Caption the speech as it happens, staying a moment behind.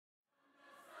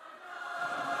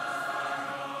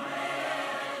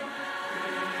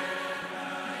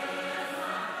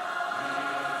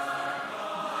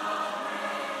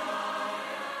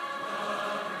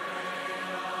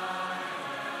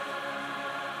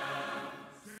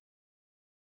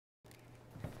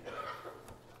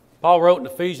Paul wrote in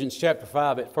Ephesians chapter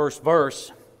 5 at first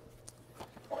verse,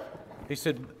 he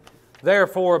said,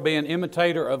 "Therefore, be an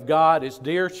imitator of God as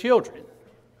dear children."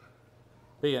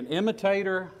 Be an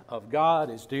imitator of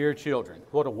God as dear children.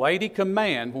 What a weighty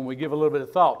command when we give a little bit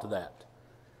of thought to that.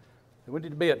 We need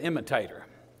to be an imitator.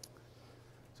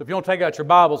 So if you want to take out your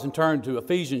Bibles and turn to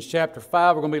Ephesians chapter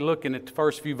 5, we're going to be looking at the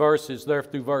first few verses there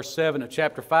through verse 7 of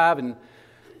chapter 5. And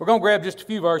we're going to grab just a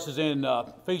few verses in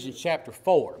Ephesians chapter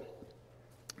 4.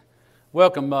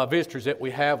 Welcome visitors that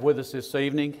we have with us this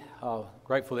evening.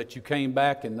 Grateful that you came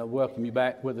back, and welcome you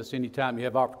back with us anytime you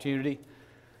have opportunity.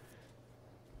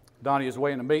 Donnie is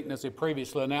away in a meeting, as he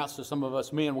previously announced, so some of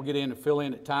us men will get in and fill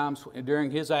in at times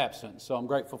during his absence. So I'm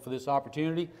grateful for this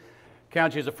opportunity.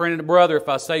 Count you as a friend and a brother. If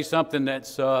I say something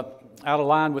that's out of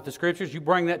line with the Scriptures, you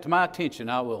bring that to my attention.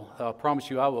 I will promise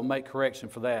you I will make correction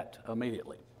for that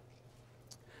immediately.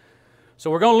 So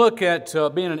we're going to look at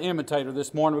being an imitator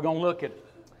this morning. We're going to look at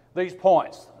these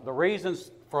points. The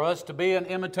reasons for us to be an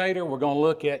imitator. We're going to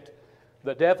look at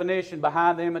the definition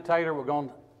behind the imitator. We're going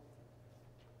to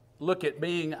look at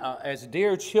being as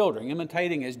dear children,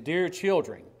 imitating as dear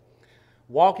children,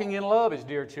 walking in love as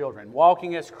dear children,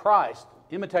 walking as Christ,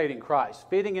 imitating Christ,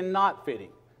 fitting and not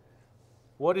fitting.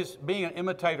 What is being an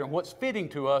imitator and what's fitting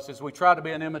to us as we try to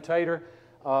be an imitator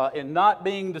and not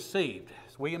being deceived.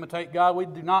 As we imitate God, we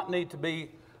do not need to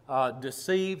be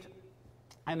deceived.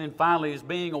 And then finally is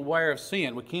being aware of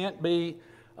sin. We can't be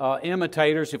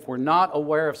imitators if we're not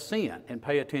aware of sin and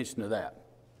pay attention to that.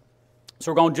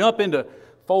 So we're going to jump into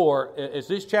 4. As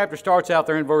this chapter starts out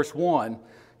there in verse 1,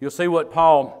 you'll see what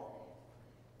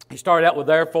he started out with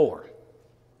therefore.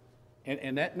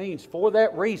 And that means for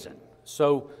that reason.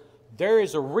 So there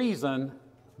is a reason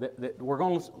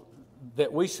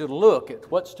that we should look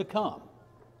at what's to come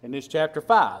in this chapter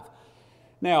 5.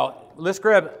 Now, let's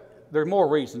grab, there are more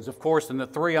reasons, of course, than the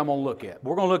 3 I'm going to look at.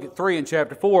 We're going to look at 3 in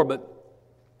chapter 4, but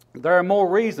there are more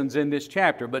reasons in this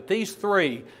chapter. But these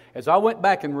 3, as I went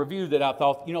back and reviewed it, I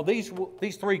thought,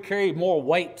 these 3 carried more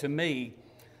weight to me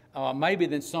maybe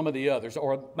than some of the others.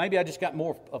 Or maybe I just got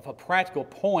more of a practical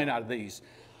point out of these.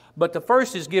 But the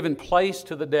first is giving place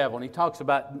to the devil. And he talks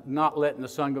about not letting the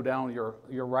sun go down on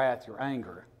your wrath, your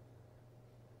anger.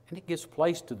 And it gives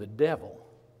place to the devil.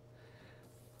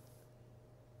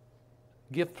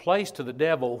 Give place to the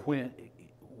devil when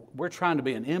we're trying to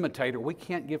be an imitator. We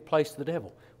can't give place to the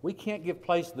devil. We can't give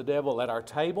place to the devil at our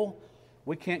table.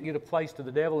 We can't give a place to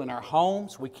the devil in our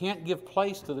homes. We can't give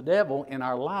place to the devil in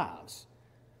our lives.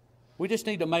 We just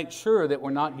need to make sure that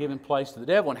we're not giving place to the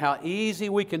devil and how easy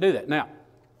we can do that. Now,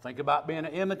 think about being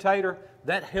an imitator.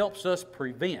 That helps us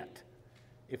prevent.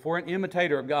 If we're an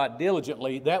imitator of God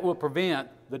diligently, that will prevent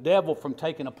the devil from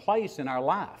taking a place in our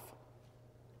life.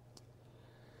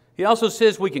 He also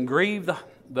says we can grieve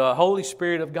the Holy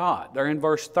Spirit of God. They're in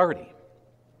verse 30.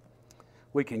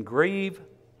 We can grieve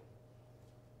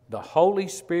the Holy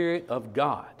Spirit of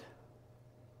God.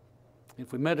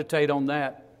 If we meditate on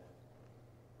that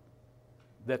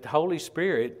the Holy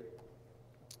Spirit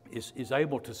is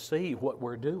able to see what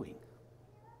we're doing.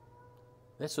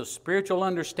 That's a spiritual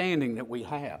understanding that we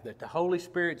have, that the Holy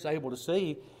Spirit's able to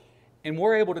see, and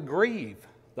we're able to grieve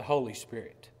the Holy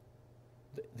Spirit.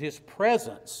 His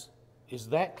presence is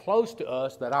that close to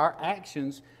us that our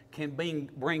actions can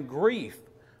bring grief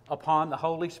upon the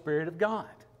Holy Spirit of God.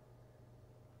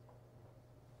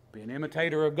 Be an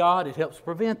imitator of God, it helps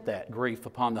prevent that grief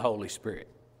upon the Holy Spirit.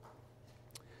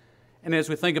 And as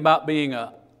we think about being an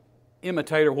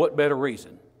imitator, what better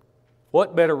reason?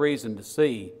 What better reason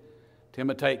to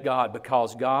imitate God?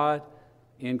 Because God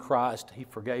in Christ, He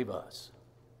forgave us.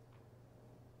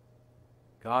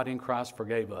 God in Christ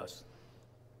forgave us.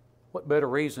 What better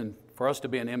reason for us to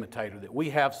be an imitator? That we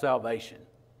have salvation.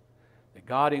 That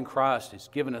God in Christ has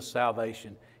given us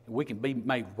salvation. And we can be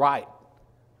made right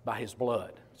by His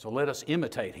blood. So let us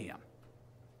imitate Him.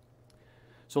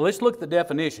 So let's look at the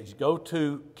definitions. Go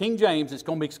to King James, it's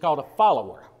called a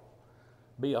follower.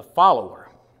 Be a follower.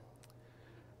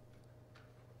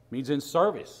 It means in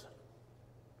service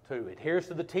to, adheres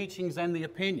to the teachings and the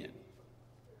opinion.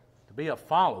 To be a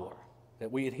follower, that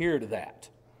we adhere to that.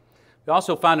 We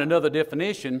also find another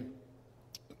definition,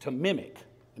 to mimic,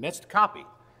 and that's to copy.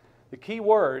 The key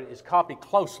word is copy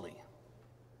closely,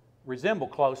 resemble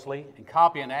closely, and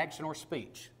copy an action or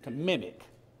speech, to mimic.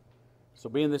 So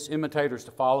being this imitator is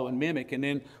to follow and mimic. And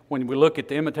then when we look at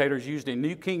the imitators used in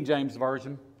New King James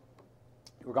Version,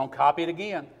 we're going to copy it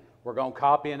again. We're going to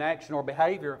copy an action or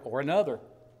behavior or another.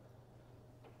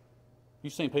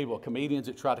 You've seen people, comedians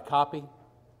that try to copy.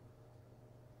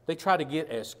 They try to get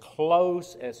as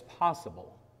close as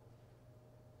possible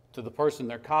to the person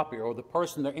they're copying or the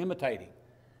person they're imitating.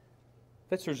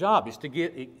 That's their job, is to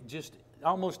get it just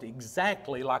almost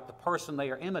exactly like the person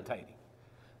they are imitating.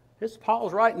 This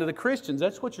Paul's writing to the Christians.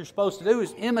 That's what you're supposed to do,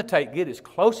 is imitate. Get as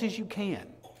close as you can.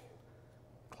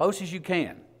 Close as you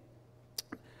can.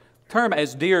 Term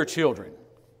as dear children.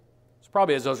 It's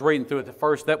probably, as I was reading through it,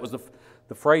 that was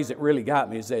the phrase that really got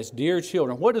me, is as dear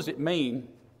children. What does it mean?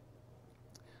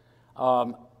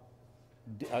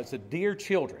 It's a dear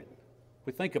children.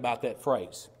 We think about that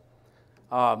phrase.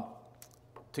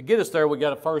 To get us there, we've got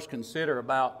to first consider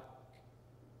about,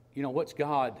 what's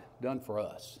God done for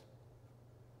us?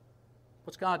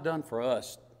 What's God done for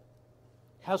us?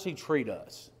 How's He treat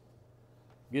us?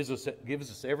 Gives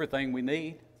us everything we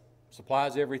need,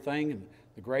 supplies everything, and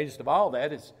the greatest of all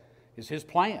that is His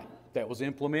plan that was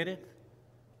implemented,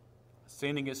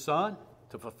 sending His Son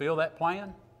to fulfill that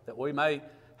plan, that we may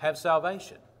have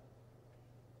salvation.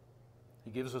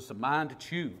 He gives us a mind to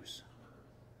choose.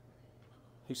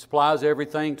 He supplies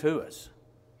everything to us.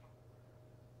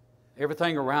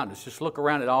 Everything around us. Just look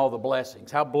around at all the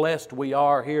blessings. How blessed we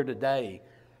are here today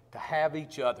to have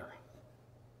each other.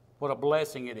 What a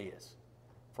blessing it is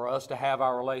for us to have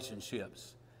our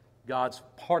relationships.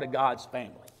 Part of God's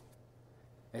family.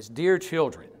 As dear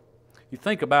children. You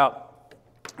think about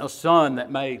a son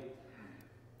that may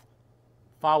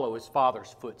follow his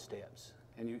father's footsteps.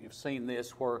 And you've seen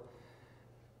this where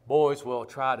boys will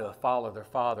try to follow their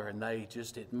father, and they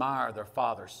just admire their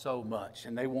father so much,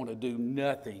 and they want to do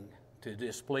nothing to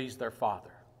displease their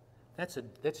father. That's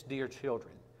dear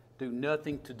children. Do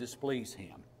nothing to displease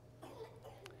him.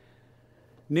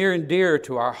 Near and dear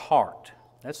to our heart.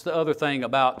 That's the other thing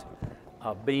about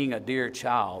being a dear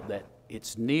child, that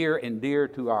it's near and dear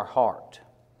to our heart.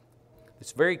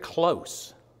 It's very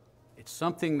close. It's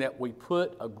something that we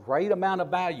put a great amount of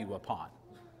value upon.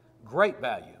 Great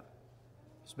value.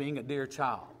 It's being a dear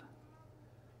child.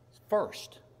 It's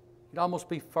first. It'd almost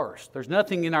be first. There's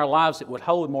nothing in our lives that would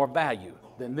hold more value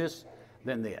than this.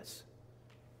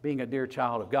 Being a dear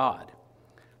child of God.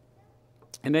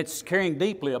 And it's caring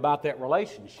deeply about that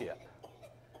relationship.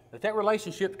 That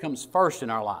relationship comes first in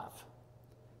our life.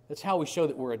 That's how we show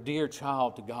that we're a dear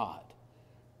child to God.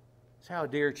 That's how a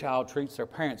dear child treats their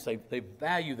parents. They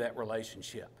value that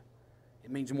relationship.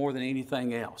 It means more than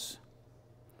anything else.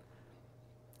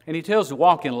 And he tells us to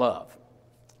walk in love.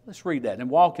 Let's read that.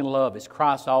 And walk in love as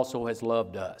Christ also has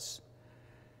loved us.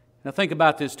 Now think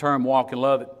about this term, walk in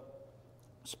love.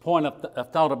 It's a point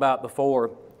I've thought about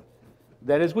before,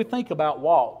 that as we think about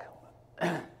walk,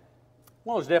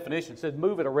 one of those definitions says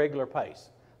move at a regular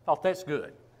pace. I thought that's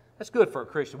good. That's good for a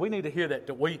Christian. We need to hear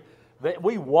that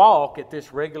we walk at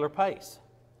this regular pace,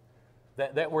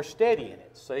 that we're steady in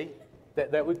it, see,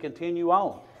 that we continue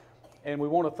on. And we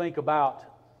want to think about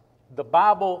the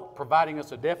Bible providing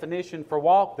us a definition for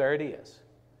walk. There it is.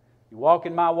 You walk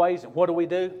in my ways, and what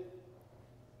do?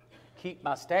 Keep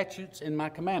my statutes and my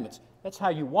commandments. That's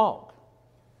how you walk.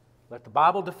 Let the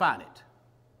Bible define it.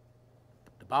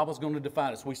 The Bible's going to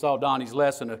define us. We saw Donnie's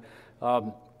lesson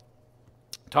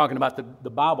talking about the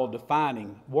Bible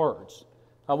defining words.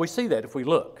 We see that if we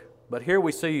look. But here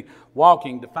we see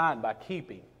walking defined by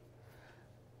keeping.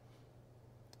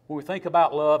 When we think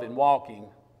about love and walking,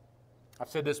 I've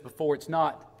said this before, it's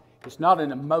not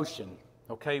an emotion,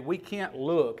 okay? We can't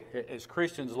look as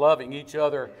Christians loving each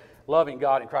other, loving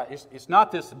God and Christ. It's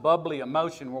not this bubbly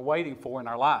emotion we're waiting for in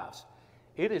our lives.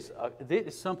 It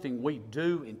is something we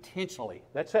do intentionally.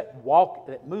 That's that walk,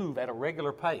 that move at a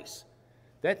regular pace.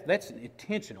 That's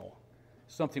intentional,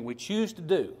 something we choose to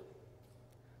do.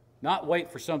 Not wait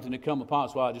for something to come upon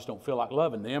us, well, I just don't feel like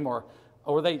loving them, or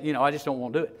they, I just don't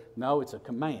want to do it. No, it's a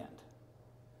command.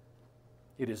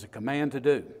 It is a command to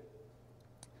do.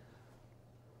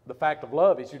 The fact of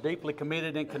love is you're deeply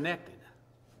committed and connected.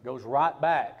 It goes right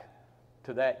back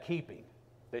to that keeping.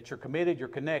 That you're committed, you're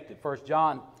connected. 1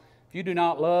 John, if you do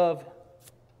not love,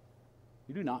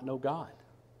 you do not know God.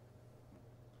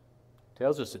 It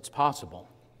tells us it's possible.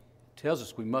 It tells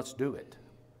us we must do it.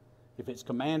 If it's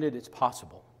commanded, it's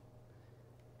possible.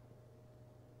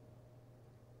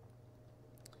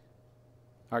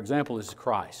 Our example is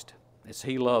Christ. As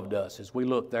He loved us, as we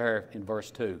look there in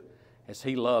verse 2, as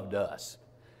He loved us.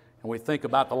 And we think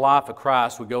about the life of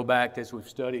Christ, we go back as we've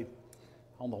studied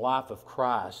on the life of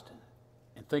Christ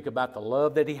and think about the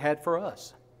love that He had for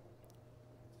us.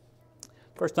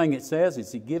 First thing it says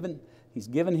is He's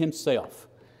given Himself.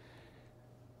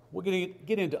 We're going to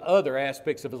get into other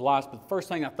aspects of His life, but the first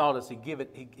thing I thought is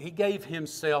He gave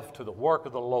Himself to the work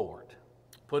of the Lord.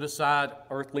 Put aside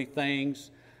earthly things.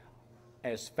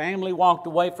 As family walked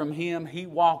away from Him, He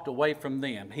walked away from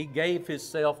them. He gave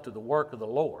Himself to the work of the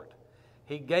Lord.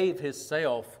 He gave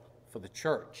Himself for the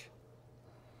church.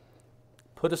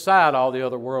 put aside all the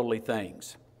other worldly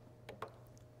things.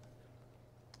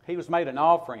 He was made an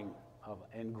offering of,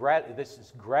 and this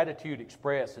is gratitude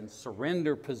expressed and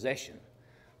surrender possession.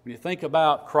 When you think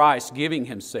about Christ giving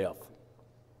Himself,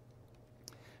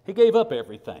 He gave up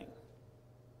everything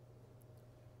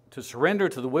to surrender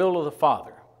to the will of the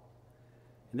Father.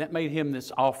 And that made Him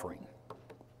this offering.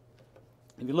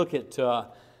 If you look at,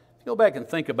 go back and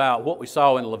think about what we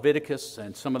saw in Leviticus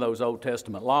and some of those Old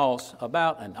Testament laws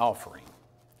about an offering.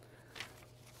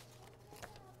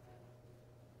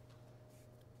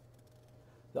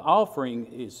 The offering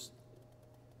is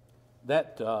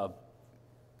that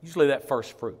usually that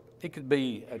first fruit. It could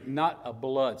be not a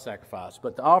blood sacrifice,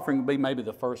 but the offering would be maybe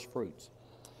the first fruits.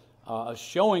 A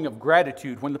showing of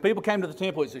gratitude. When the people came to the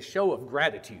temple, it's a show of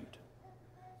gratitude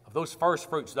of those first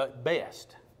fruits, the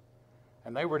best.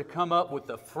 And they were to come up with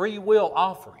the free will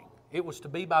offering. It was to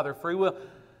be by their free will.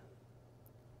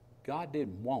 God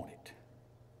didn't want it.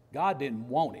 God didn't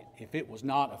want it if it was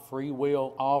not a free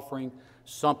will offering,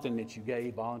 something that you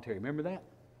gave voluntarily. Remember that?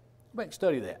 Go back and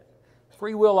study that.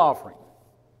 Free will offering.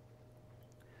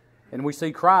 And we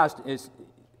see Christ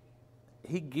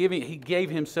He gave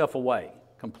Himself away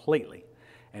completely.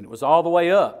 And it was all the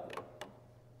way up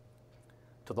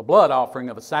to the blood offering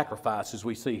of a sacrifice, as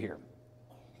we see here.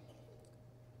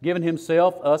 Giving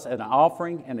Himself, us, as an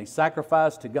offering and a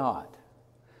sacrifice to God.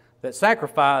 That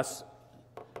sacrifice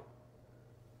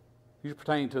usually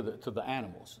pertaining to the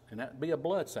animals, and that would be a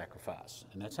blood sacrifice.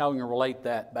 And that's how we can relate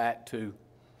that back to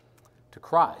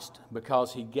Christ,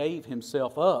 because He gave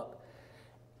Himself up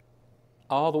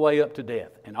all the way up to death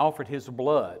and offered His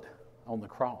blood on the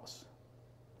cross.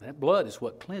 That blood is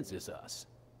what cleanses us.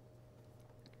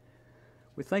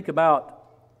 We think about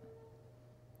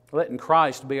letting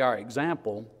Christ be our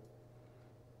example.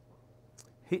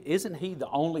 Isn't He the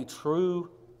only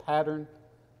true pattern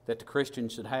that the Christian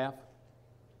should have?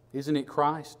 Isn't it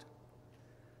Christ?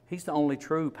 He's the only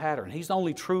true pattern. He's the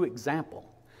only true example.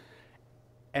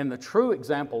 And the true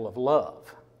example of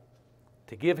love,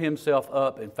 to give Himself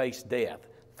up and face death,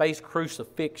 face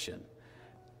crucifixion,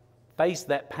 face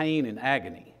that pain and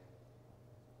agony.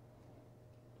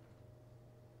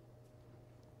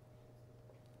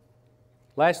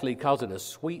 Lastly, He calls it a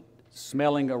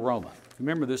sweet-smelling aroma.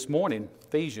 Remember this morning,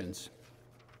 Ephesians,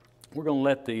 we're going to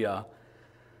let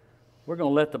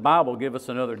the Bible give us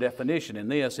another definition in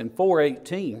this. In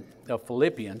 4:18 of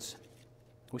Philippians,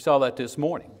 we saw that this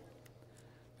morning.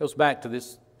 It goes back to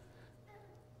this.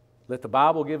 Let the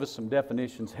Bible give us some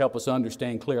definitions, help us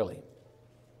understand clearly.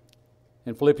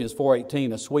 In Philippians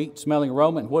 4:18, a sweet-smelling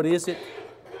aroma. And what is it?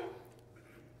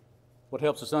 What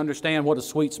helps us understand what a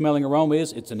sweet-smelling aroma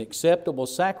is? It's an acceptable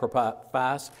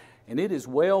sacrifice, and it is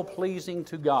well-pleasing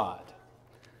to God.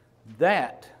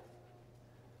 That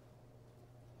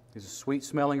is a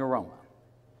sweet-smelling aroma.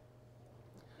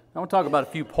 I want to talk about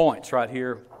a few points right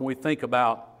here when we think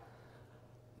about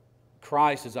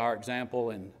Christ as our example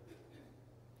and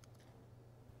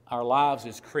our lives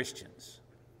as Christians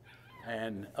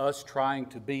and us trying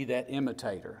to be that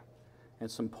imitator,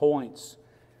 and some points,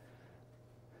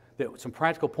 some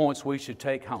practical points we should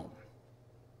take home.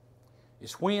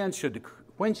 Is when should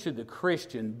the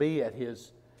Christian be at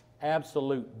his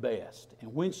absolute best,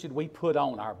 and when should we put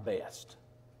on our best?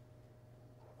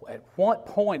 At what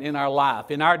point in our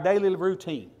life, in our daily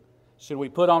routine, should we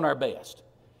put on our best?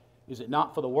 Is it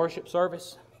not for the worship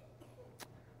service?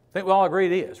 I think we all agree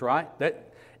it is, right?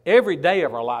 That every day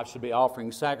of our life should be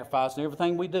offering sacrifice in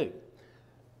everything we do.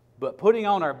 But putting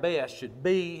on our best should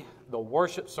be the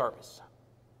worship service,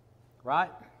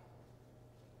 right?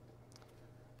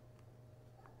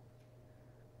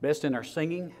 Best in our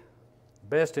singing,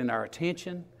 best in our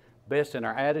attention, best in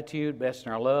our attitude, best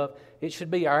in our love. It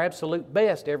should be our absolute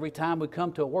best every time we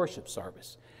come to a worship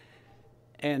service.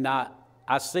 And I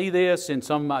see this in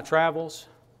some of my travels,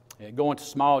 going to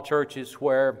small churches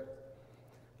where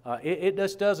it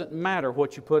just doesn't matter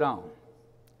what you put on.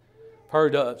 I've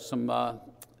heard some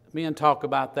men talk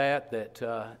about that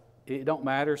it don't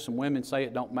matter. Some women say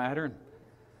it don't matter. And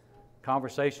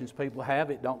conversations people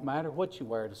have, it don't matter what you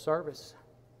wear to service.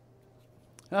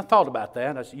 And I thought about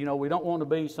that. I said, we don't want to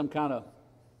be some kind of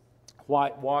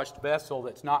whitewashed vessel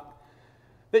that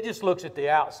just looks at the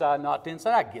outside, not the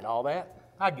inside. I get all that.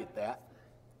 I get that.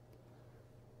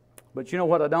 But you know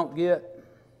what I don't get?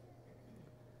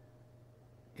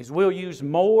 Is we'll use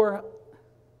more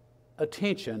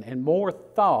attention and more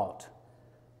thought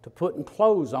to putting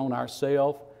clothes on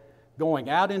ourselves, going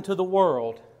out into the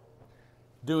world,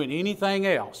 doing anything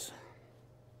else.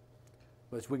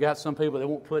 But we got some people that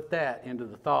won't put that into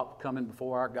the thought coming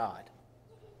before our God.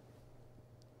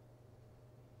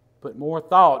 Put more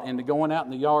thought into going out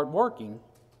in the yard working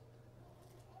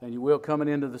than you will coming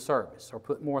into the service or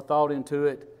put more thought into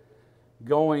it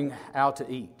going out to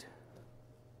eat?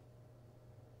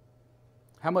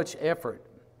 How much effort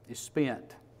is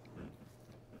spent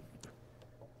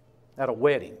at a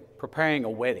wedding, preparing a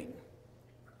wedding,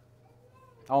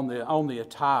 on the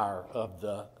attire of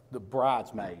the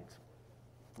bridesmaids,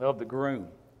 of the groom?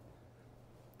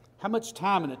 How much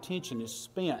time and attention is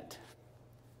spent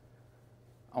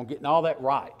on getting all that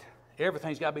right?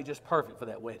 Everything's got to be just perfect for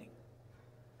that wedding.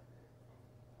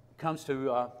 It comes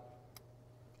to,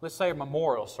 let's say, a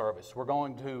memorial service. We're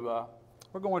going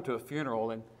to a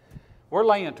funeral, and we're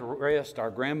laying to rest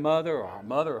our grandmother or our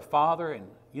mother or father, and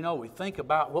we think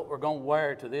about what we're going to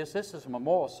wear to this. This is a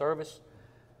memorial service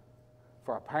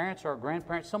for our parents or our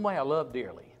grandparents, somebody I love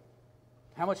dearly.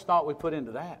 How much thought we put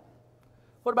into that?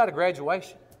 What about a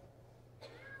graduation?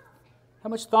 How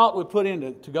much thought we put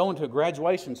into to go into a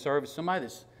graduation service, somebody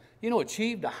that's,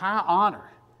 achieved a high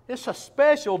honor. It's a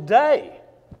special day.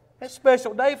 It's a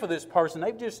special day for this person.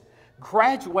 They've just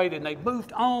graduated and they've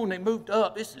moved on, they moved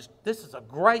up. This is a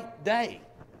great day.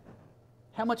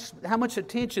 How much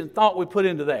attention and thought we put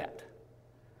into that?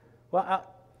 Well,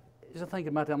 as I think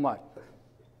about that, I'm like,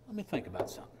 let me think about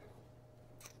something.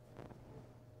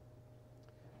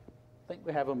 I think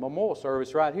we have a memorial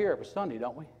service right here every Sunday,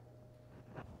 don't we?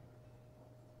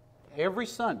 Every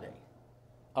Sunday,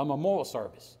 a memorial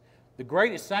service. The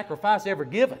greatest sacrifice ever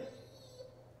given.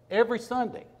 Every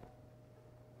Sunday.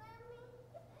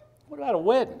 What about a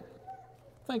wedding?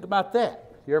 Think about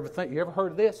that. You ever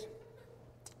heard of this?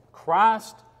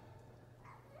 Christ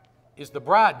is the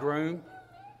bridegroom,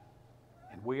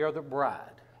 and we are the bride.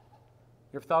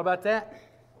 You ever thought about that?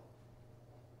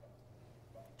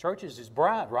 Church is his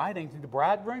bride, right? Ain't he the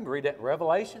bridegroom? Read that in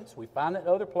Revelations. We find that in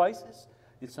other places,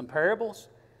 in some parables.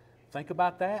 Think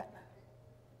about that.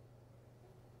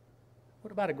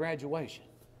 What about a graduation?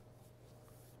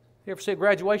 You ever see a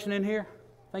graduation in here?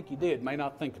 I think you did. May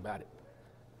not think about it.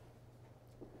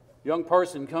 Young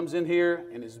person comes in here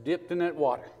and is dipped in that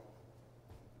water.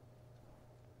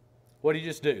 What did he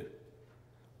just do?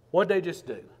 What did they just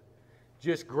do?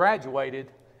 Just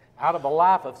graduated out of a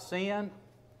life of sin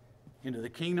into the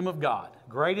kingdom of God.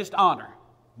 Greatest honor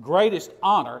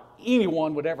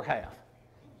anyone would ever have.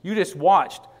 You just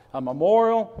watched a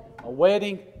memorial, a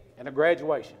wedding, and a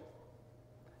graduation.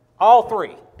 All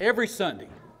three, every Sunday.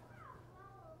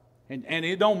 And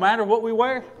it don't matter what we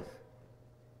wear?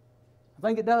 I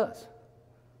think it does.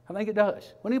 We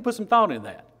need to put some thought into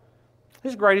that.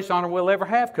 This is the greatest honor we'll ever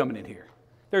have coming in here.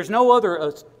 There's no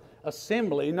other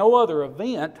assembly, no other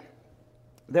event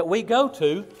that we go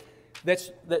to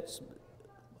that's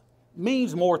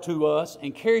means more to us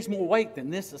and carries more weight than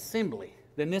this assembly,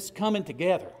 than this coming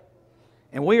together.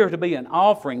 And we are to be an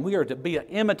offering. We are to be an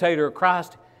imitator of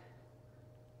Christ,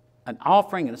 an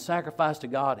offering and a sacrifice to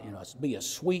God, and to be a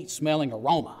sweet-smelling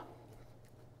aroma,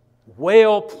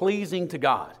 well-pleasing to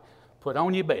God. Put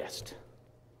on your best.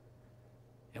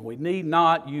 And we need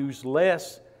not use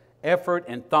less effort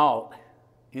and thought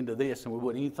into this than we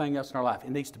would anything else in our life.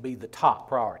 It needs to be the top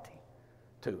priority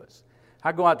to us.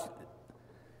 I go out to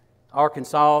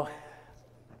Arkansas,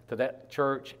 to that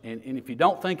church, and if you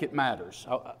don't think it matters,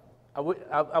 I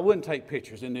wouldn't take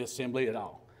pictures in the assembly at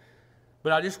all.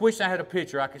 But I just wish I had a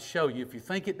picture I could show you.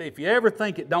 If you ever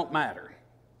think it don't matter,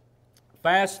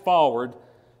 fast forward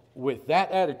with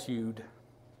that attitude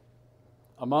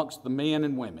amongst the men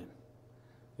and women.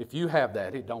 If you have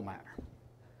that, it don't matter.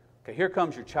 Okay, here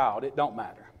comes your child. It don't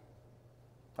matter.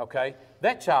 Okay,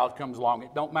 that child comes along.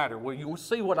 It don't matter. Well, you will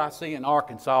see what I see in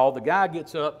Arkansas. The guy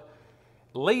gets up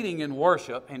leading in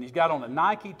worship, and he's got on a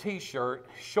Nike T-shirt,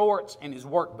 shorts, and his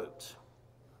work boots.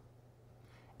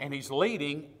 And he's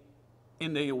leading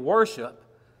in the worship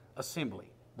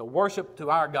assembly, the worship to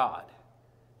our God.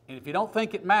 And if you don't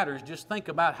think it matters, just think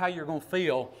about how you're going to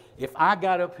feel if I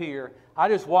got up here, I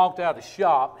just walked out of the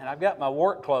shop, and I've got my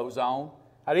work clothes on.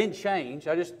 I didn't change.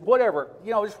 I just, whatever.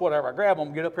 I grab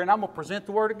them, get up here, and I'm going to present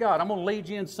the Word of God. I'm going to lead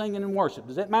you in singing and worship.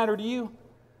 Does that matter to you?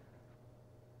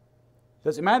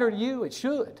 Does it matter to you? It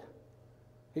should.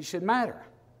 It should matter.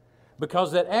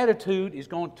 Because that attitude is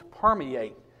going to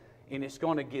permeate, and it's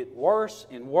going to get worse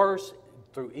and worse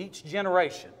through each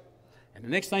generation. And the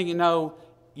next thing you know,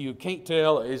 you can't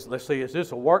tell is, let's see, is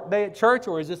this a work day at church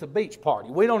or is this a beach party?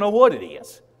 We don't know what it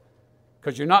is,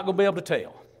 because you're not going to be able to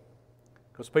tell.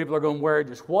 Because people are going to wear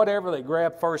just whatever they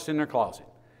grab first in their closet.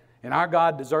 And our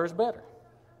God deserves better.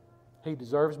 He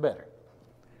deserves better.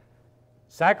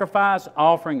 Sacrifice,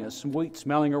 offering a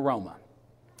sweet-smelling aroma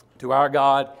to our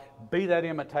God. Be that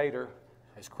imitator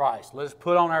as Christ. Let us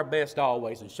put on our best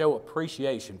always and show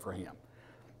appreciation for Him.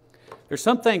 There's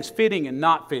some things fitting and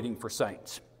not fitting for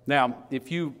saints. Now,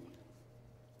 if you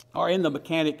are in the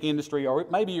mechanic industry, or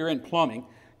maybe you're in plumbing,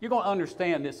 you're going to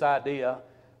understand this idea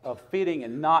of fitting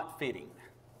and not fitting.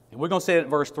 And we're going to say it in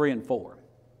verse 3 and 4.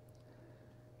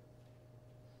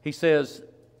 He says,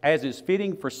 as is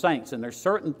fitting for saints, and there's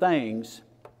certain things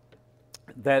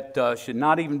that should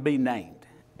not even be named,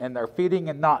 and they're fitting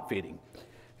and not fitting.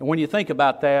 And when you think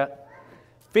about that,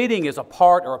 fitting is a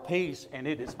part or a piece, and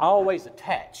it is always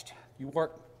attached. You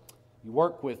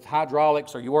work with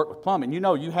hydraulics or you work with plumbing, you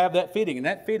know you have that fitting, and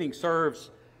that fitting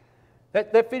serves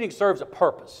a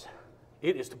purpose.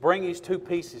 It is to bring these two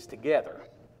pieces together.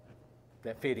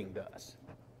 That fitting does.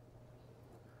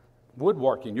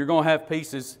 Woodworking, you're going to have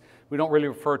pieces, we don't really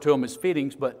refer to them as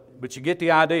fittings, but you get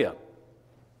the idea.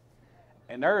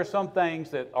 And there are some things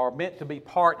that are meant to be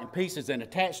part and pieces and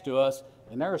attached to us,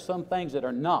 and there are some things that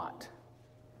are not.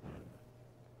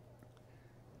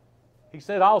 He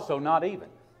said also, not even.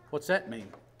 What's that mean?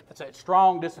 That's that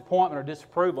strong disappointment or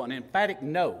disapproval, an emphatic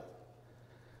no.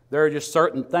 There are just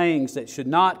certain things that should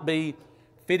not be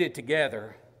fitted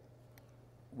together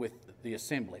with the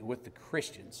assembly, with the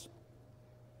Christians.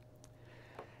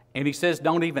 And he says,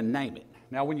 don't even name it.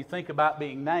 Now, when you think about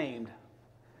being named,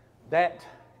 that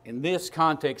in this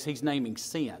context, he's naming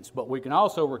sins. But we can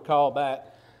also recall back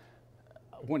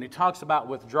when he talks about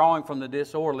withdrawing from the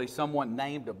disorderly, someone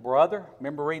named a brother.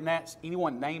 Remember reading that?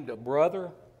 Anyone named a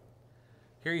brother?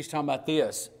 Here he's talking about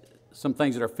this, some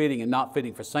things that are fitting and not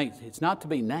fitting for saints. It's not to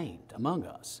be named among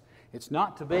us. It's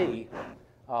not to be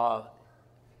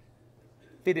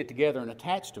fitted together and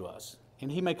attached to us.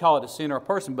 And he may call it a sin or a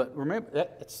person, but remember,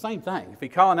 it's the same thing. If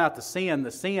he's calling out the sin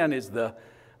is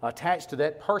attached to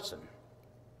that person,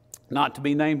 not to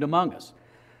be named among us.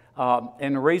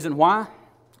 And the reason why,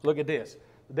 look at this.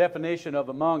 The definition of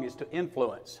among is to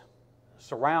influence,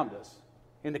 surround us,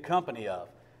 in the company of.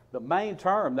 The main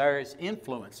term there is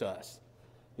influence us.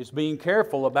 It's being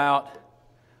careful about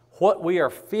what we are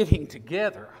fitting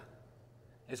together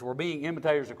as we're being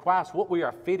imitators of Christ, what we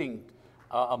are fitting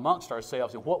amongst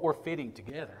ourselves and what we're fitting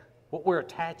together, what we're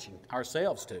attaching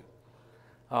ourselves to,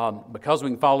 because we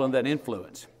can fall under that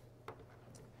influence.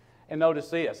 And notice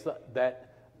this,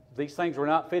 that these things we're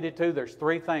not fitted to, there's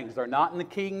three things. They're not in the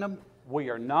kingdom, we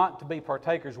are not to be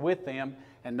partakers with them,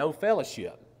 and no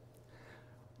fellowship.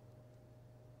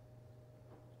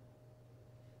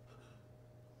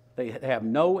 They have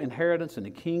no inheritance in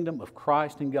the kingdom of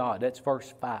Christ and God. That's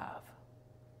verse 5.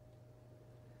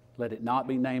 Let it not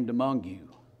be named among you.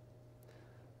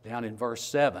 Down in verse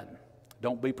 7,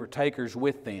 don't be partakers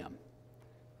with them.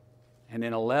 And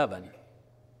in 11,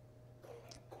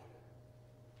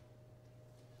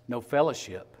 no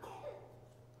fellowship.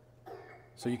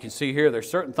 So you can see here there's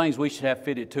certain things we should have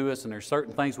fitted to us, and there's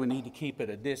certain things we need to keep at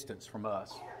a distance from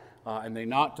us. And they're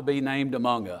not to be named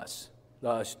among us.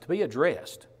 To be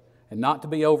addressed and not to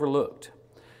be overlooked.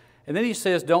 And then he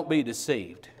says, don't be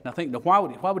deceived. And I think, why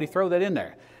would he throw that in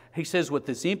there? He says, with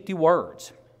his empty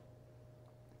words,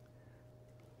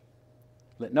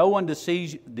 let no one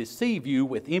deceive you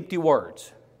with empty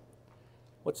words.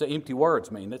 What's the empty words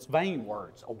mean? That's vain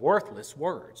words, or worthless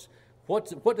words.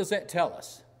 What does that tell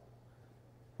us?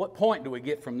 What point do we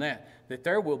get from that? That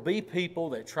there will be people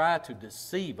that try to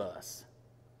deceive us.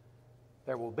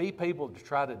 There will be people to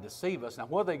try to deceive us. Now,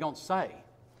 what are they going to say?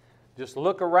 Just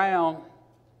look around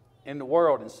in the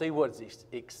world and see what is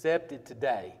accepted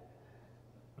today.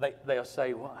 They'll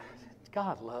say, well,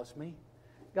 God loves me.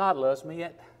 God loves me.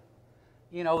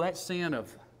 That sin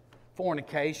of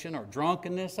fornication or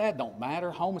drunkenness, that don't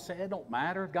matter. Homosexuality, that don't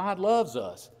matter. God loves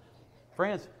us.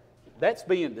 Friends, that's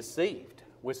being deceived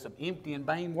with some empty and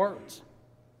vain words.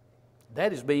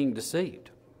 That is being deceived.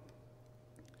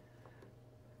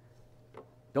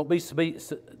 Don't be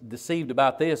deceived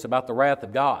about this, about the wrath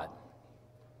of God.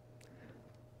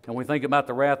 And when we think about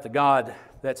the wrath of God,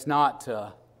 that's not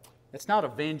a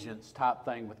vengeance type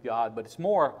thing with God, but it's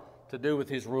more to do with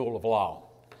His rule of law.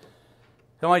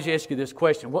 So I want to ask you this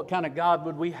question. What kind of God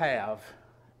would we have?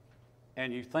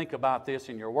 And you think about this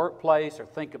in your workplace or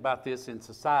think about this in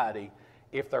society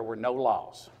if there were no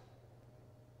laws.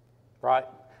 Right?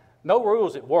 No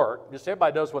rules at work. Just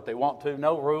everybody does what they want to.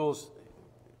 No rules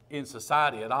in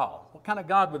society at all. What kind of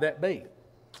God would that be?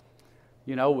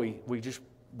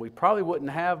 We probably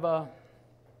wouldn't have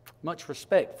much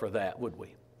respect for that, would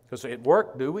we? Because at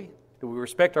work, do we? Do we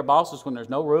respect our bosses when there's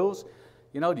no rules?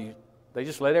 They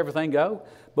just let everything go?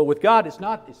 But with God, it's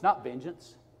not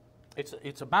vengeance.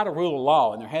 It's about a rule of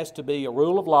law, and there has to be a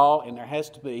rule of law, and there has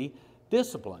to be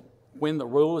discipline when the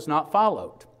rule is not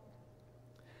followed.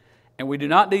 And we do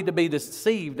not need to be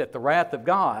deceived that the wrath of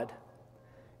God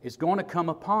is going to come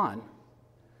upon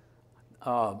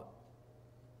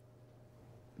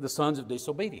the sons of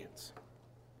disobedience.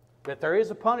 That there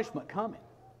is a punishment coming.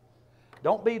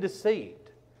 Don't be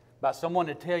deceived by someone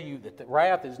to tell you that the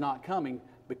wrath is not coming,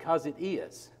 because it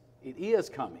is. It is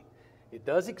coming. It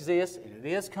does exist, and it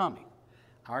is coming.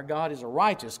 Our God is a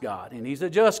righteous God, and He's a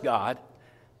just God,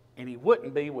 and He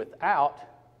wouldn't be without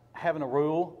having a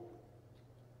rule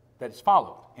that is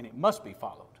followed, and it must be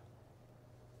followed.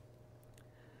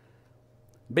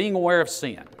 Being aware of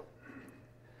sin.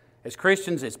 As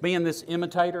Christians, as being this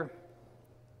imitator,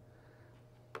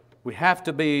 we have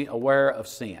to be aware of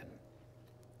sin.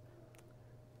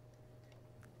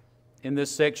 In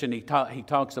this section, he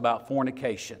talks about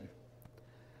fornication.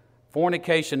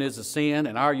 Fornication is a sin,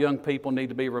 and our young people need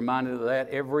to be reminded of that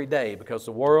every day, because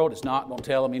the world is not going to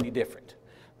tell them any different.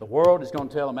 The world is going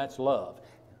to tell them that's love.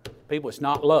 People, it's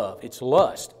not love, it's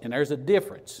lust. And there's a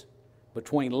difference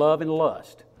between love and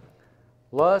lust.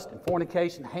 Lust and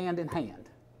fornication hand in hand.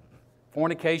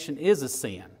 Fornication is a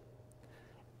sin,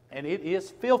 and it is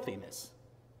filthiness.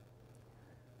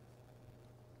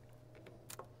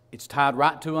 It's tied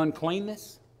right to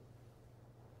uncleanness.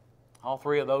 All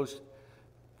three of those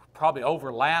probably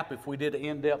overlap if we did an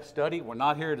in-depth study. We're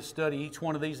not here to study each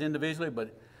one of these individually,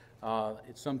 but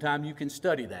sometime you can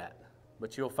study that.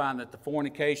 But you'll find that the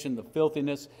fornication, the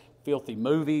filthiness, filthy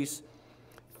movies,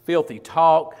 filthy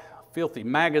talk, filthy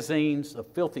magazines, the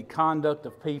filthy conduct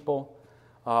of people,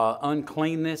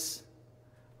 uncleanness,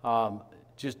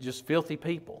 just filthy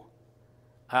people.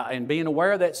 And being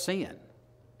aware of that sin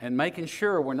and making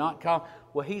sure we're not called,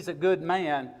 well, he's a good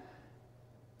man.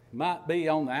 Might be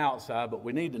on the outside, but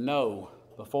we need to know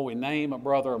before we name a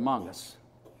brother among us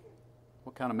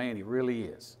what kind of man he really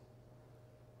is.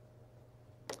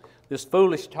 This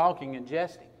foolish talking and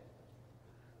jesting.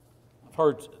 I've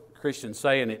heard Christians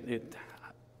say, and it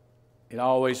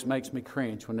always makes me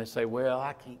cringe when they say, well,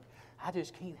 I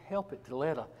just can't help it to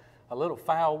let a little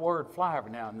foul word fly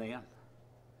every now and then.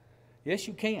 Yes,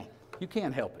 you can. You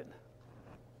can help it.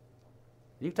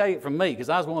 You can take it from me, because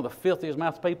I was one of the filthiest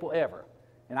mouthed people ever,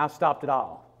 and I stopped it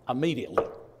all immediately.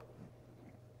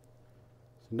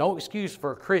 No excuse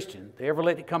for a Christian to ever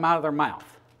let it come out of their mouth.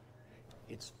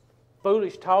 It's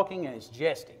foolish talking and it's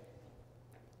jesting.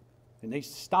 It needs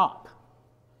to stop.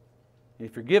 And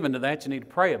if you're given to that, you need to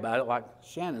pray about it, like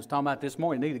Shannon was talking about this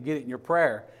morning. You need to get it in your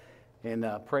prayer and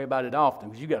pray about it often,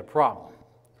 because you've got a problem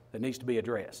that needs to be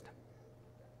addressed.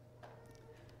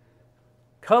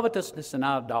 Covetousness and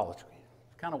idolatry.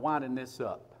 Kind of winding this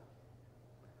up.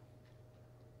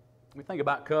 We think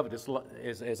about covetous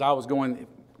as I was going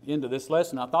into this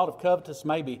lesson. I thought of covetous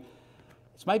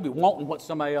it's maybe wanting what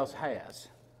somebody else has.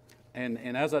 And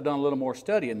as I've done a little more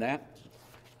study in that,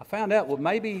 I found out, well,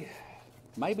 maybe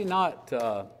not,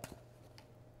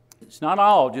 it's not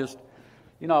all just,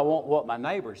 I want what my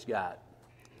neighbor's got.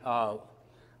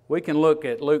 We can look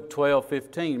at Luke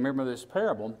 12:15. Remember this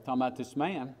parable, talking about this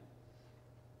man.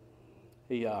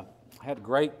 He had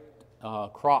great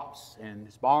crops, and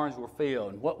his barns were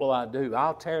filled. And what will I do?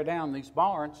 I'll tear down these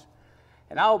barns,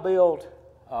 and I'll build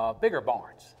bigger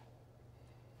barns.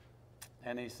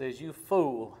 And he says, you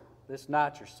fool, this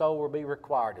night your soul will be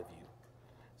required of you.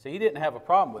 See, he didn't have a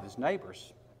problem with his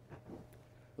neighbor's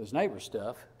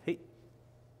stuff.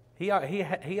 He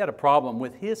had a problem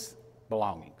with his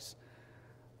belongings.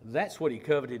 That's what he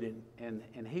coveted,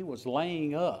 and he was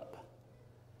laying up.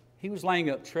 He was laying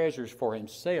up treasures for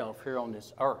himself here on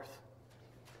this earth.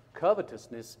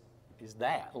 Covetousness is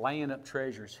that, laying up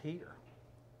treasures here.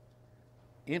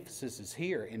 Emphasis is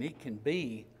here, and it can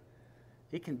be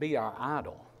our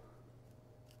idol.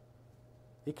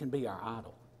 It can be our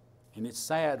idol. And it's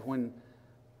sad when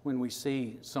we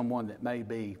see someone that may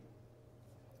be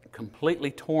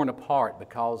completely torn apart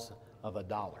because of a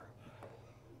dollar,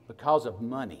 because of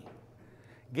money.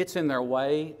 Gets in their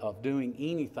way of doing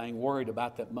anything, worried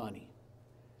about that money.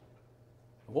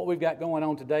 What we've got going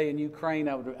on today in Ukraine,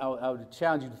 I would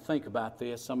challenge you to think about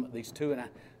this. Some of these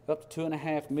up to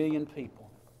 2.5 million people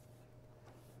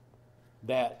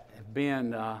that have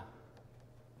been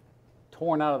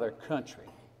torn out of their country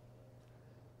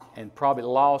and probably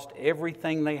lost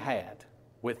everything they had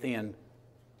within,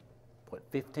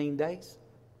 15 days?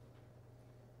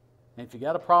 And if you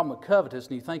got a problem with covetous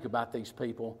and you think about these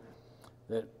people,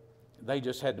 that they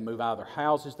just had to move out of their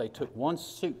houses. They took one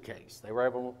suitcase. They were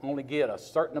able to only get a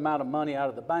certain amount of money out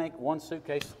of the bank, one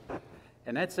suitcase,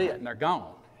 and that's it, and they're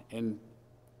gone. And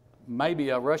maybe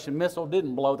a Russian missile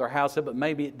didn't blow their house up, but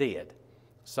maybe it did.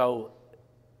 So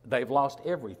they've lost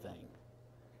everything.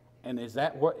 And is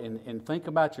that what? And think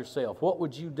about yourself. What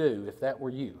would you do if that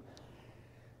were you?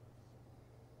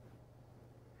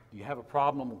 You have a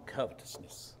problem with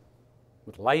covetousness,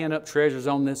 with laying up treasures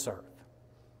on this earth.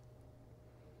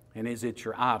 And is it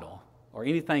your idol or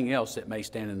anything else that may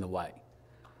stand in the way?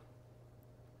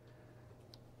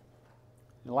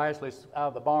 And lastly, out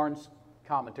of the Barnes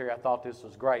commentary, I thought this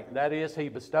was great. And that is, he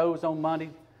bestows on money.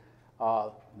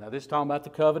 Now this is talking about the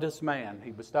covetous man.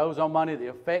 He bestows on money the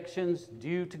affections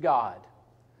due to God.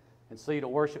 And see, to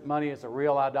worship money is a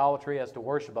real idolatry as to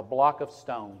worship a block of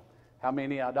stone. How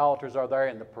many idolaters are there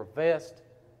in the professed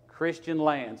Christian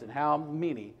lands, and how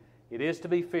many it is to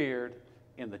be feared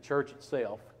in the church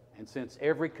itself. And since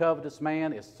every covetous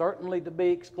man is certainly to be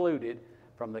excluded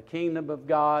from the kingdom of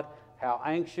God, how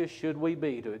anxious should we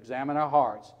be to examine our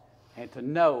hearts and to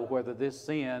know whether this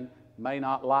sin may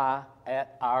not lie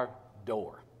at our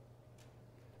door.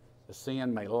 The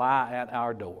sin may lie at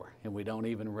our door, and we don't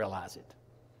even realize it.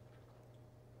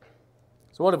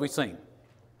 So what have we seen?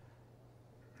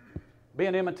 Be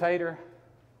an imitator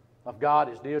of God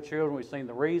as dear children. We've seen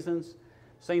the reasons,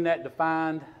 seen that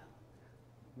defined.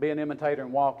 Be an imitator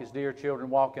and walk as dear children,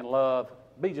 walk in love.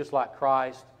 Be just like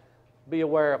Christ. Be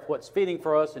aware of what's fitting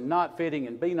for us and not fitting,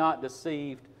 and be not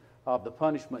deceived of the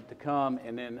punishment to come,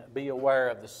 and then be aware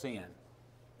of the sin.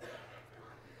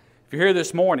 If you're here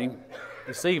this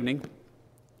evening,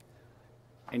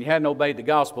 and you hadn't obeyed the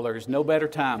gospel, there is no better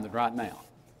time than right now.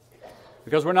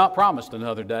 Because we're not promised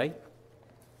another day.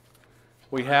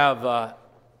 We have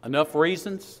enough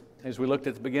reasons, as we looked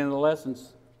at the beginning of the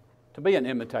lessons, to be an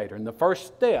imitator. And the first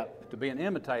step to be an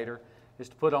imitator is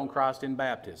to put on Christ in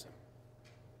baptism.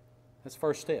 That's the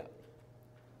first step.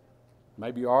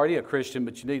 Maybe you're already a Christian,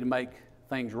 but you need to make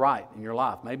things right in your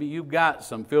life. Maybe you've got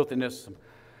some filthiness, some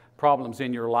problems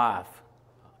in your life,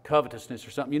 covetousness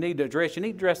or something you need to address. You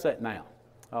need to address that now.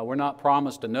 We're not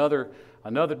promised another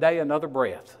day, another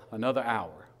breath, another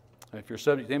hour. And if you're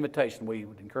subject to invitation, we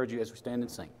would encourage you as we stand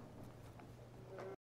and sing.